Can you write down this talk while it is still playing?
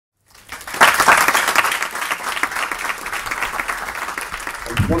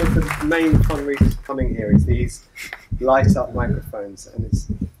one of the main fun reasons for coming here is these light-up microphones, and it's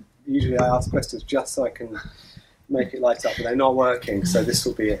usually I ask questions just so I can make it light up, but they're not working, so this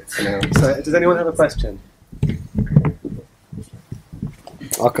will be it for now. So, does anyone have a question?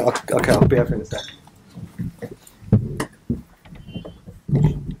 Okay, I'll be over in a second.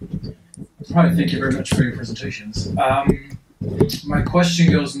 Right, thank you very much for your presentations. My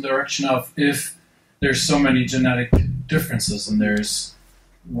question goes in the direction of, if there's so many genetic differences and there's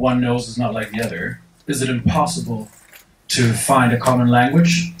one nose is not like the other, is it impossible to find a common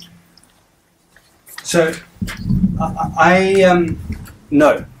language? So,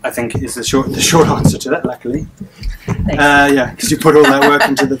 no, I think is the short answer to that, luckily. Yeah, because you put all that work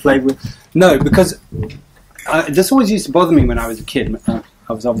into the flavour. No, because this always used to bother me when I was a kid.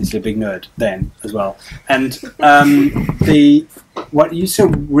 I was obviously a big nerd then as well. And what used to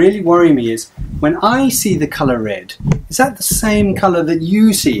really worry me is when I see the colour red, is that the same colour that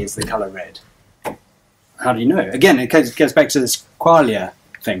you see as the colour red? How do you know? Again, it goes back to this qualia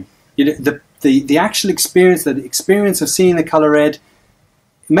thing. The actual experience, the experience of seeing the colour red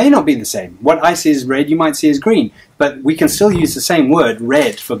may not be the same. What I see as red, you might see as green, but we can still use the same word,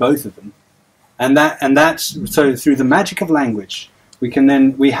 red, for both of them. And that's so through the magic of language,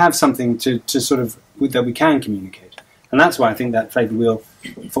 we have something to sort of that we can communicate. And that's why I think that flavor wheel,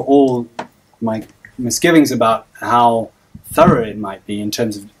 for all my misgivings about how thorough it might be in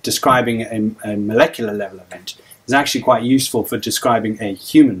terms of describing a molecular level event, is actually quite useful for describing a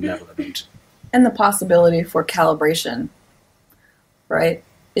human level event. And the possibility for calibration, right?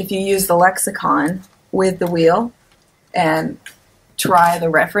 If you use the lexicon with the wheel and try the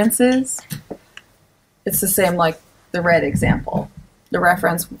references, it's the same like the red example. The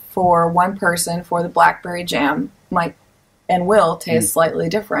reference for one person for the blackberry jam might and will taste slightly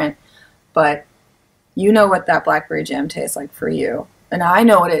different, but you know what that blackberry jam tastes like for you, and I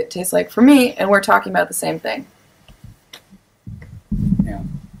know what it tastes like for me, and we're talking about the same thing. Yeah.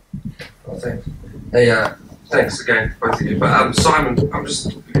 Oh, thanks. Hey, thanks again, both of you. But Simon, I'm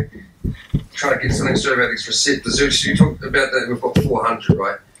just trying to get something straight about these receptors. You talked about that we've got 400,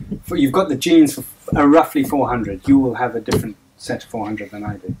 right? You've got the genes for roughly 400. You will have a different set of 400 than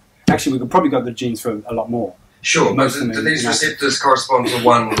I do. Actually, we've probably got the genes for a lot more. Sure, but do these receptors correspond to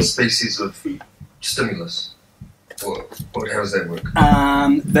one species of stimulus? Or how does that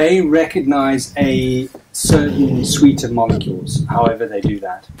work? They recognize a certain suite of molecules, however they do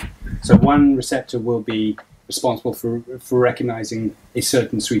that. So one receptor will be responsible for recognizing a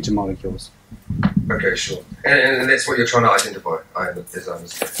certain suite of molecules. Okay, sure. And that's what you're trying to identify, as I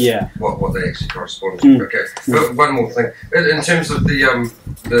understand. Yeah. What they actually correspond to. Okay. But one more thing. In terms of the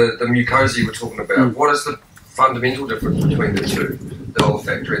mucosa you were talking about, what is the fundamental difference between the two? The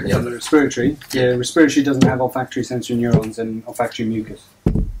olfactory and the other? The respiratory. Yeah, respiratory doesn't have olfactory sensory neurons and olfactory mucus.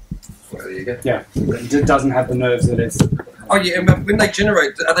 Well, there you go. Yeah. It doesn't have the nerves that it's... Oh, yeah, but when they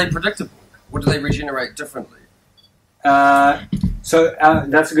generate, are they predictable? Or do they regenerate differently? So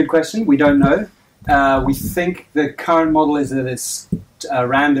that's a good question. We don't know. We think the current model is that it's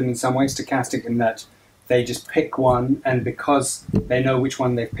random in some way, stochastic in that they just pick one, and because they know which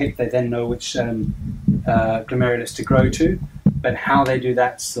one they've picked, they then know which glomerulus to grow to. But how they do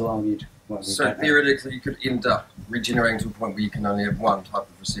that is still argued. Well, so theoretically, you could end up regenerating to a point where you can only have one type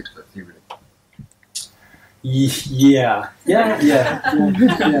of receptor, theoretically. Yeah.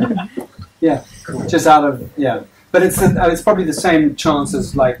 Cool. Just out of but it's probably the same chance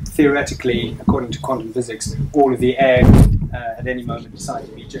as, like, theoretically, according to quantum physics, all of the air at any moment decide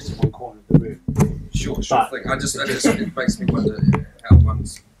to be just in one corner of the room. Sure thing. It makes me wonder how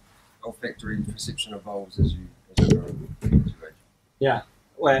one's olfactory perception evolves as you grow. Yeah,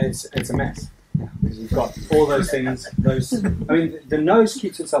 well, it's a mess. Yeah, because you've got all those things. The nose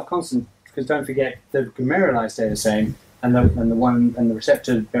keeps itself constant because don't forget the glomeruli stay the same, and the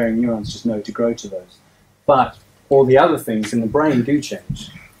receptor bearing neurons just know to grow to those. But all the other things in the brain do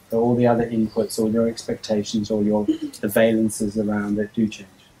change. So all the other inputs, all your expectations, all the valences around it do change.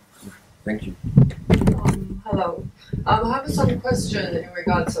 Thank you. Hello. I have some question in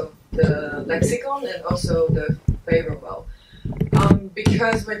regards of the lexicon and also the flavor well.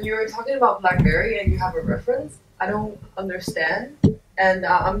 Because when you're talking about blackberry and you have a reference, I don't understand. And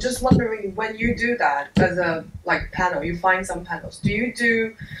I'm just wondering, when you do that as a panel, you find some panels. Do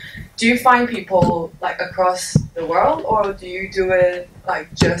you find people across the world, or do you do it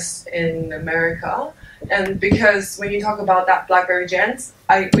just in America? And because when you talk about that blackberry jams,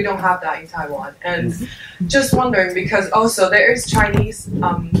 we don't have that in Taiwan. And just wondering, because also there is Chinese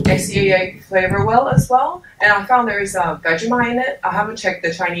SCAA flavor well as well, and I found there is Vegemite in it. I haven't checked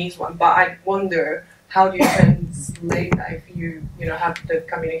the Chinese one, but I wonder how you can if you have the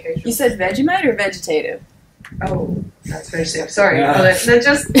communication. You said Vegemite or vegetative? Oh, that's very safe. Sorry. Yeah. Well, then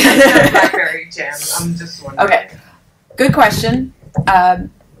just blackberry jam. I'm just wondering. Okay, good question.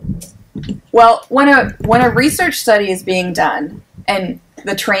 Well, when a research study is being done and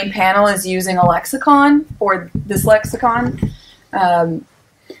the trained panel is using a lexicon or this lexicon,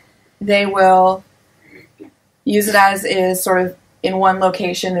 they will use it as is, sort of in one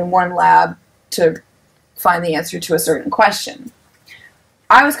location, in one lab, to find the answer to a certain question.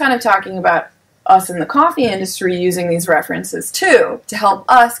 I was kind of talking about us in the coffee industry using these references too, to help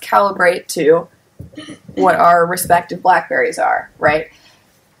us calibrate to what our respective blackberries are, right?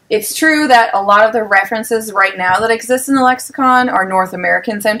 It's true that a lot of the references right now that exist in the lexicon are North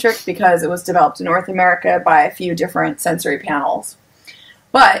American centric because it was developed in North America by a few different sensory panels.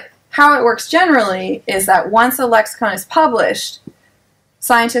 But how it works generally is that once a lexicon is published,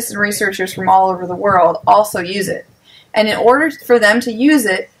 scientists and researchers from all over the world also use it. And in order for them to use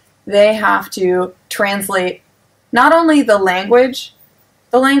it, they have to translate not only the language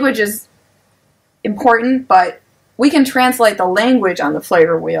is important, but we can translate the language on the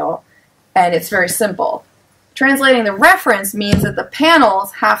flavor wheel, and it's very simple. Translating the reference means that the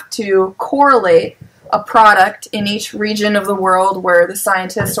panels have to correlate a product in each region of the world where the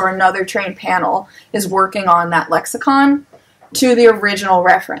scientist or another trained panel is working on that lexicon to the original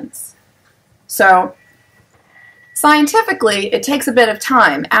reference. So scientifically, it takes a bit of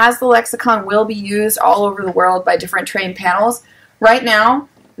time, as the lexicon will be used all over the world by different trained panels. Right now,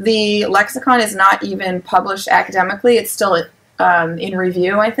 the lexicon is not even published academically. It's still in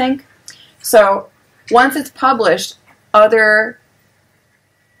review, I think. So once it's published, other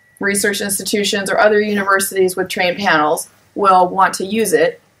research institutions or other universities with trained panels will want to use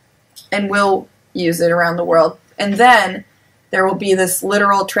it and will use it around the world. And then there will be this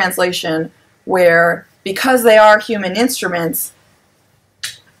literal translation where, because they are human instruments,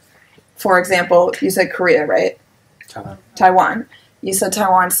 for example, you said Korea, right? Taiwan. You said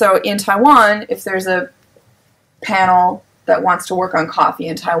Taiwan. So in Taiwan, if there's a panel that wants to work on coffee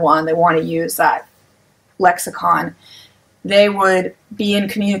in Taiwan, they want to use that lexicon, they would be in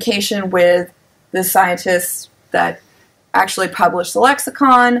communication with the scientists that actually published the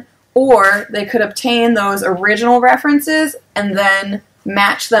lexicon, or they could obtain those original references and then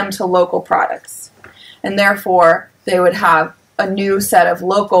match them to local products. And therefore, they would have a new set of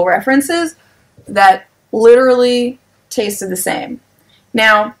local references that literally tasted the same.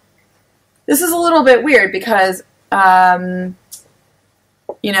 Now, this is a little bit weird because, depending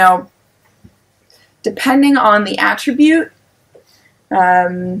on the attribute,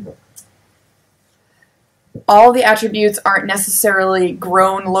 all the attributes aren't necessarily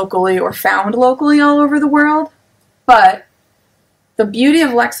grown locally or found locally all over the world, but the beauty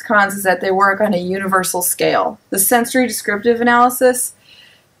of lexicons is that they work on a universal scale. The sensory descriptive analysis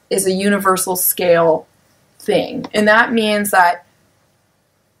is a universal scale thing, and that means that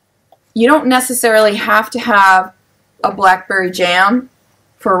you don't necessarily have to have a blackberry jam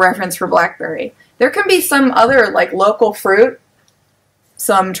for a reference for blackberry. There can be some other, like, local fruit,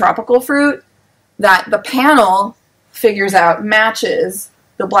 some tropical fruit, that the panel figures out matches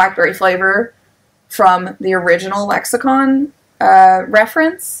the blackberry flavor from the original lexicon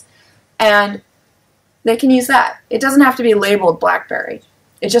reference, and they can use that. It doesn't have to be labeled blackberry.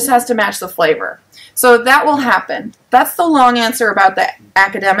 It just has to match the flavor. So that will happen. That's the long answer about the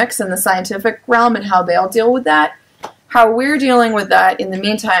academics and the scientific realm and how they'll deal with that. How we're dealing with that in the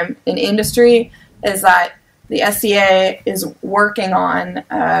meantime in industry is that the SCAA is working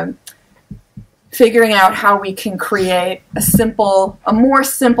on figuring out how we can create a more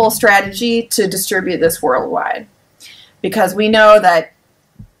simple strategy to distribute this worldwide. Because we know that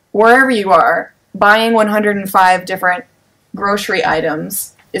wherever you are, buying 105 different grocery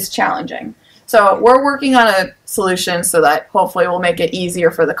items is challenging. So we're working on a solution so that hopefully will make it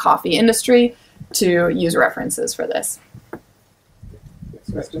easier for the coffee industry to use references for this.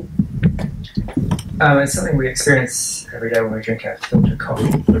 Next question. It's something we experience every day when we drink our filtered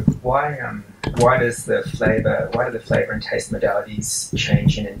coffee. Why do the flavour and taste modalities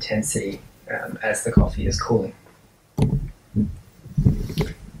change in intensity as the coffee is cooling?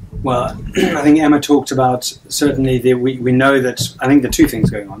 Well, I think Emma talked about certainly we know that, I think there are two things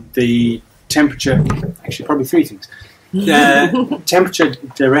going on. The temperature, actually probably three things. The temperature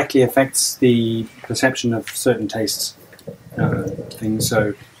directly affects the perception of certain tastes things.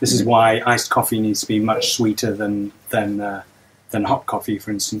 So this is why iced coffee needs to be much sweeter than hot coffee,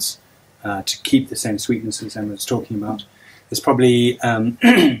 for instance, to keep the same sweetness as Emma was talking about. There's probably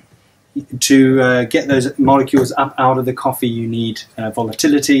to get those molecules up out of the coffee, you need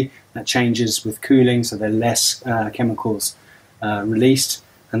volatility. That changes with cooling, so there are less chemicals released.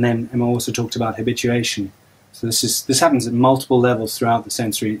 And then Emma also talked about habituation. So this happens at multiple levels throughout the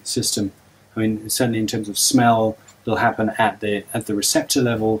sensory system. I mean, certainly in terms of smell, it'll happen at the receptor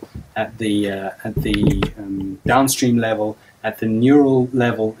level, at the downstream level, at the neural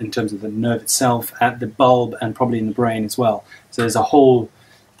level in terms of the nerve itself, at the bulb, and probably in the brain as well. So there's a whole.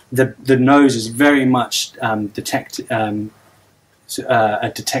 The nose is very much a detector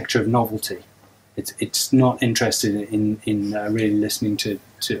of novelty. It's not interested in really listening to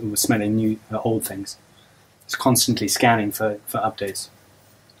or smelling new old things. It's constantly scanning for updates.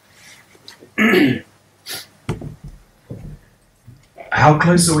 How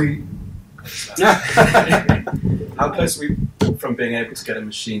close are we? How close are we from being able to get a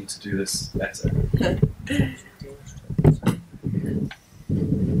machine to do this better?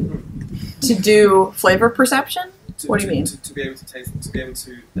 To do flavor perception? What do you mean? To be able to taste, to be able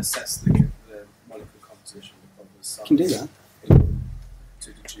to assess the molecular composition of the sun. You can do that.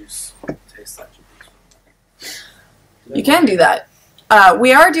 To deduce taste attributes. You can do that.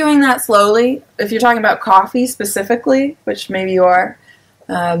 We are doing that slowly. If you're talking about coffee specifically, which maybe you are,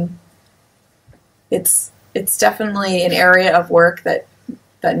 it's definitely an area of work that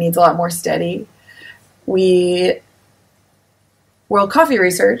needs a lot more study. World Coffee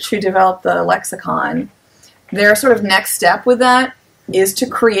Research, who developed the lexicon, their sort of next step with that is to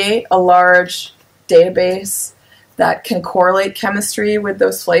create a large database that can correlate chemistry with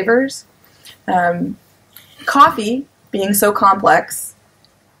those flavors. Coffee, being so complex,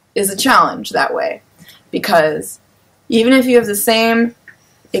 is a challenge that way, because even if you have the same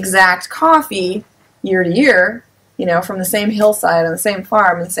exact coffee year to year, you know, from the same hillside on the same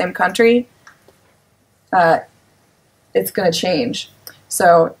farm in the same country, it's going to change.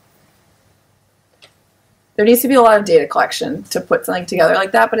 So there needs to be a lot of data collection to put something together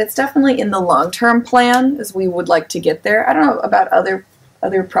like that, but it's definitely in the long-term plan, as we would like to get there. I don't know about other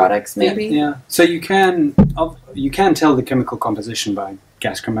products, maybe. Yeah. So you can tell the chemical composition by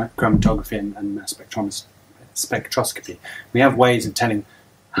gas chromatography and mass spectroscopy. We have ways of telling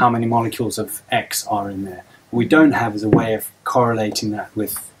how many molecules of X are in there. What we don't have is a way of correlating that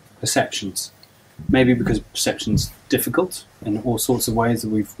with perceptions. Maybe because perception's difficult in all sorts of ways that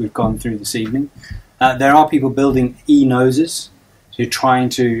we've gone through this evening. There are people building e-noses. So you're trying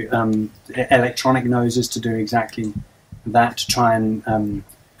to electronic noses to do exactly that, to try and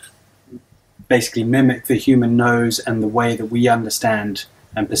basically mimic the human nose and the way that we understand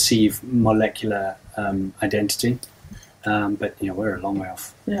and perceive molecular identity. But you know, we're a long way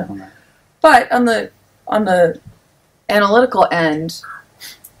off on that. But on the analytical end,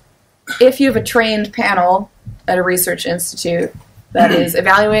 if you have a trained panel at a research institute that is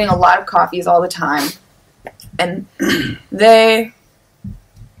evaluating a lot of coffees all the time, and they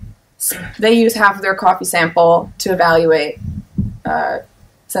use half of their coffee sample to evaluate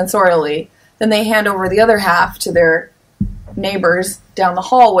sensorially, then they hand over the other half to their neighbors down the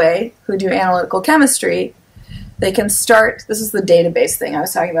hallway who do analytical chemistry. They can start, this is the database thing I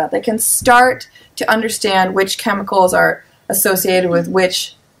was talking about, they can start to understand which chemicals are associated with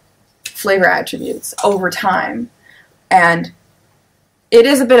which flavor attributes over time. And it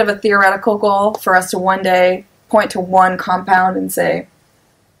is a bit of a theoretical goal for us to one day point to one compound and say,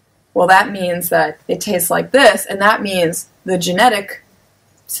 well, that means that it tastes like this, and that means the genetic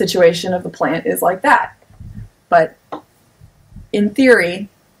situation of the plant is like that. But in theory,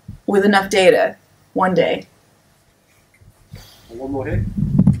 with enough data, one day. One more here.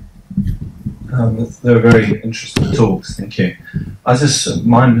 They were very interesting talks, thank you.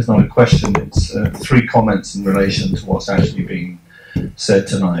 Mine was not a question, it's 3 comments in relation to what's actually being said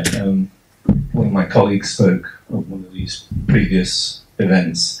tonight. One of my colleagues spoke at one of these previous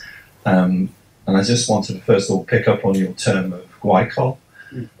events, and I just wanted to first of all pick up on your term of glycol,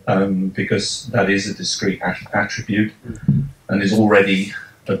 because that is a discrete attribute and is already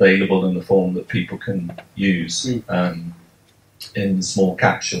available in the form that people can use in small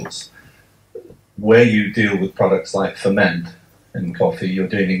capsules. Where you deal with products like ferment in coffee, you're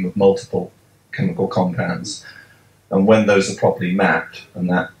dealing with multiple chemical compounds, and when those are properly mapped, and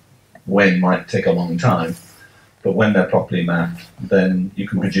that when might take a long time, but when they're properly mapped, then you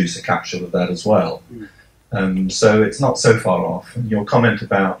can produce a capsule of that as well. So it's not so far off. And your comment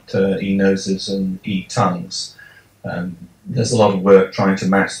about e-noses and e-tongues, there's a lot of work trying to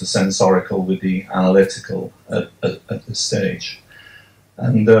match the sensorical with the analytical at this stage.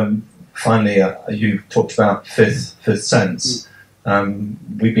 And finally, you talked about fifth sense.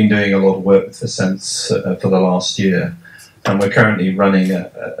 We've been doing a lot of work with fifth sense for the last year, And we're currently running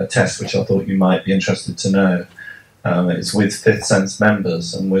a test which I thought you might be interested to know. It's with Fifth Sense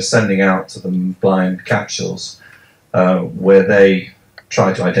members, and we're sending out to them blind capsules where they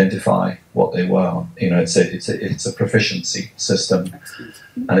try to identify what they were. It's a proficiency system,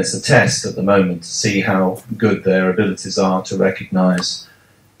 and it's a test at the moment to see how good their abilities are to recognise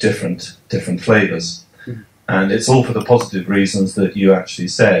different flavours. And it's all for the positive reasons that you actually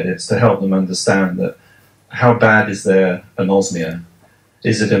said. It's to help them understand that how bad is their anosmia?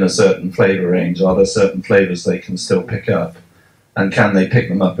 Is it in a certain flavour range? Are there certain flavours they can still pick up? And can they pick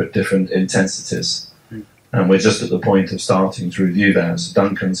them up at different intensities? And we're just at the point of starting to review that. So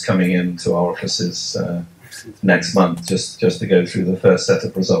Duncan's coming into our offices next month just to go through the first set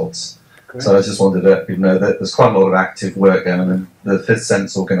of results. Great. So I just wanted to let you know that there's quite a lot of active work going on. And the Fifth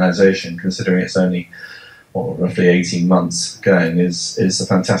Sense organisation, considering it's only roughly 18 months going, is a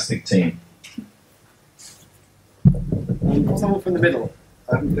fantastic team. Someone from the middle.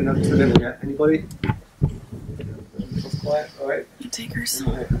 I haven't been up to the middle yet. Anybody? Quiet. All right. Take yours.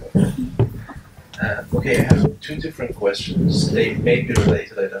 Okay, I have two different questions. They may be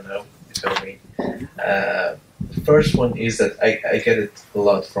related, I don't know. You tell me. The first one is that I get it a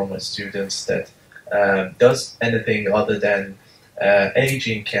lot from my students that does anything other than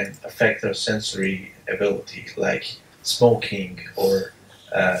aging can affect their sensory ability, like smoking or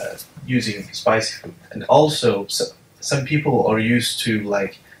using spicy food. And also, some people are used to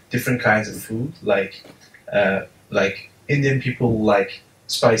like different kinds of food, like Indian people like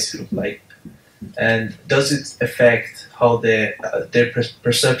spicy food, like. And does it affect how their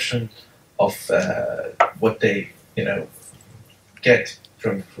perception of what they get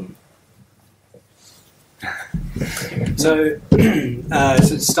from food? So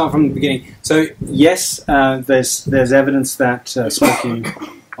to start from the beginning. So yes, there's evidence that smoking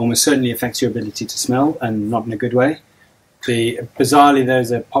almost certainly affects your ability to smell, and not in a good way. Bizarrely,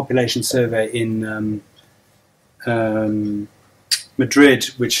 there's a population survey in Madrid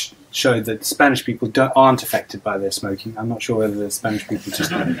which showed that Spanish people aren't affected by their smoking. I'm not sure whether the Spanish people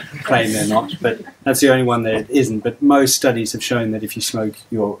just claim they're not, but that's the only one that isn't. But most studies have shown that if you smoke,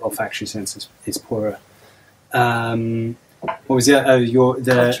 your olfactory sense is poorer. What was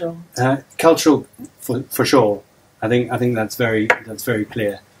the cultural for sure. I think that's very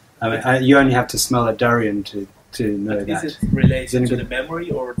clear. I mean, you only have to smell a durian to know that. Is it related to the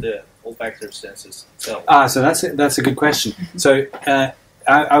memory or the olfactory senses itself? So that's a good question. So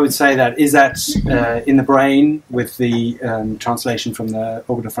I would say that is that in the brain with the translation from the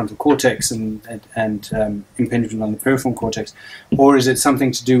orbitofrontal cortex and impingement on the piriform cortex, or is it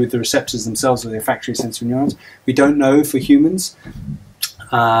something to do with the receptors themselves or the olfactory sensory neurons? We don't know for humans.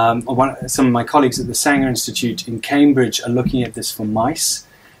 Some of my colleagues at the Sanger Institute in Cambridge are looking at this for mice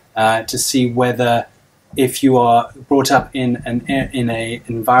to see whether if you are brought up in an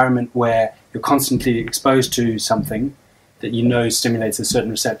environment where you're constantly exposed to something that you know stimulates a certain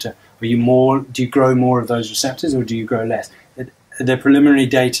receptor, do you grow more of those receptors or do you grow less? The preliminary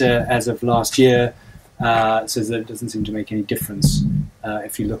data as of last year says that it doesn't seem to make any difference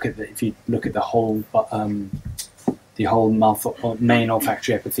if you look at the whole main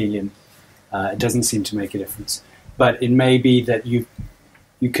olfactory epithelium. It doesn't seem to make a difference, but it may be that you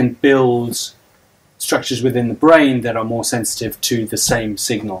can build structures within the brain that are more sensitive to the same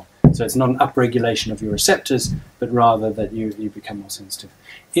signal. So it's not an upregulation of your receptors, but rather that you become more sensitive.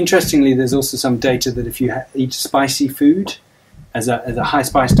 Interestingly, there's also some data that if you eat spicy food as a high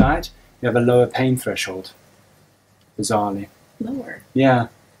spice diet, you have a lower pain threshold, bizarrely. Lower? Yeah.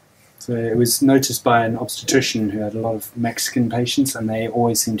 So it was noticed by an obstetrician who had a lot of Mexican patients, and they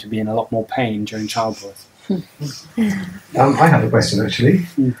always seem to be in a lot more pain during childbirth. I have a question actually,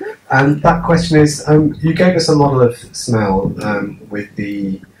 and that question is: you gave us a model of smell with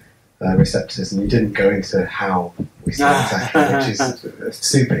the receptors, and you didn't go into how we smell exactly, which is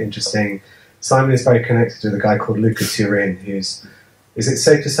super interesting. Simon is very connected with a guy called Luca Turin, who's, is it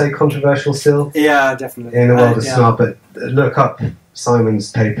safe to say, controversial still? Yeah, definitely. In the world of smell, but look up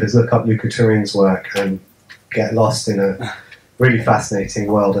Simon's papers, look up Luca Turin's work, and get lost in a really fascinating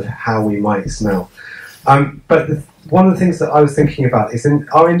world of how we might smell. But one of the things that I was thinking about is in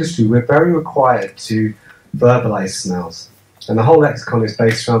our industry, we're very required to verbalize smells. And the whole lexicon is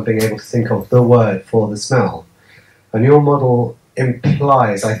based around being able to think of the word for the smell. And your model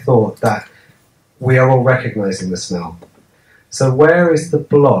implies, I thought, that we are all recognizing the smell. So where is the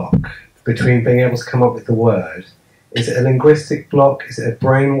block between being able to come up with the word? Is it a linguistic block? Is it a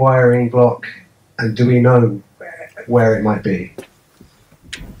brain wiring block? And do we know where it might be?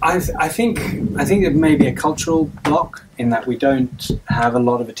 I think it may be a cultural block in that we don't have a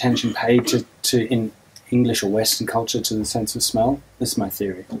lot of attention paid to English or Western culture to the sense of smell. This is my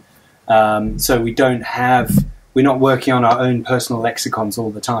theory. So we're not working on our own personal lexicons all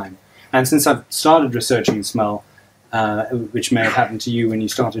the time. And since I've started researching smell, which may have happened to you when you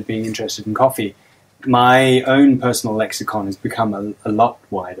started being interested in coffee, my own personal lexicon has become a lot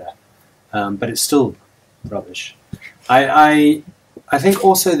wider, but it's still rubbish. I think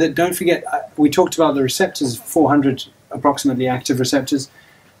also that, don't forget, we talked about the receptors, 400 approximately active receptors.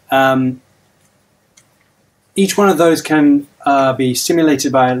 Each one of those can be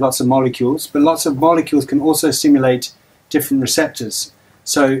stimulated by lots of molecules, but lots of molecules can also stimulate different receptors.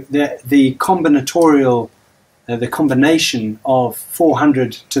 So the combinatorial, the combination of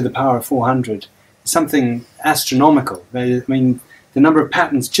 400 to the power of 400 is something astronomical. I mean, the number of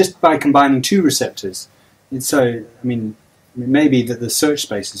patterns just by combining two receptors. So, I mean, maybe that the search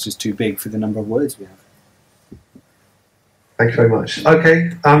space is just too big for the number of words we have. Thank you very much.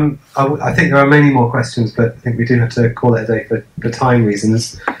 Okay, I think there are many more questions, but I think we do have to call it a day for time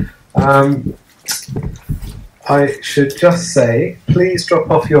reasons. I should just say, please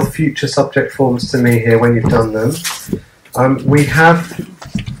drop off your future subject forms to me here when you've done them. We have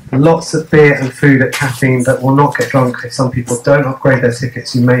lots of beer and food at Caffeine that will not get drunk if some people don't upgrade their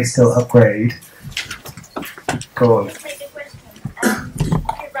tickets. You may still upgrade. Go on. Are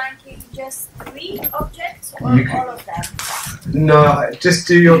you ranking just 3 objects or all of them? No, just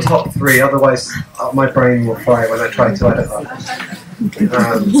do your top 3, otherwise my brain will fry when I try to add it up.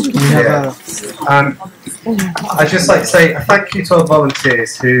 I'd just like to say a thank you to our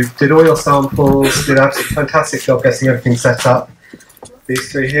volunteers who did all your samples, did an absolutely fantastic job getting everything set up.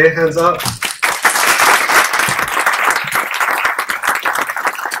 These 3 here, hands up.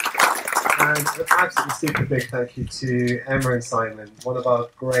 And an absolutely super big thank you to Emma and Simon, one of our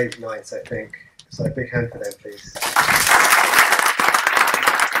great nights, I think. So a big hand for them, please.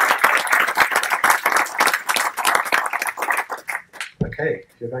 Okay,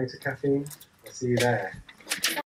 if you're going to Caffeine, I'll see you there.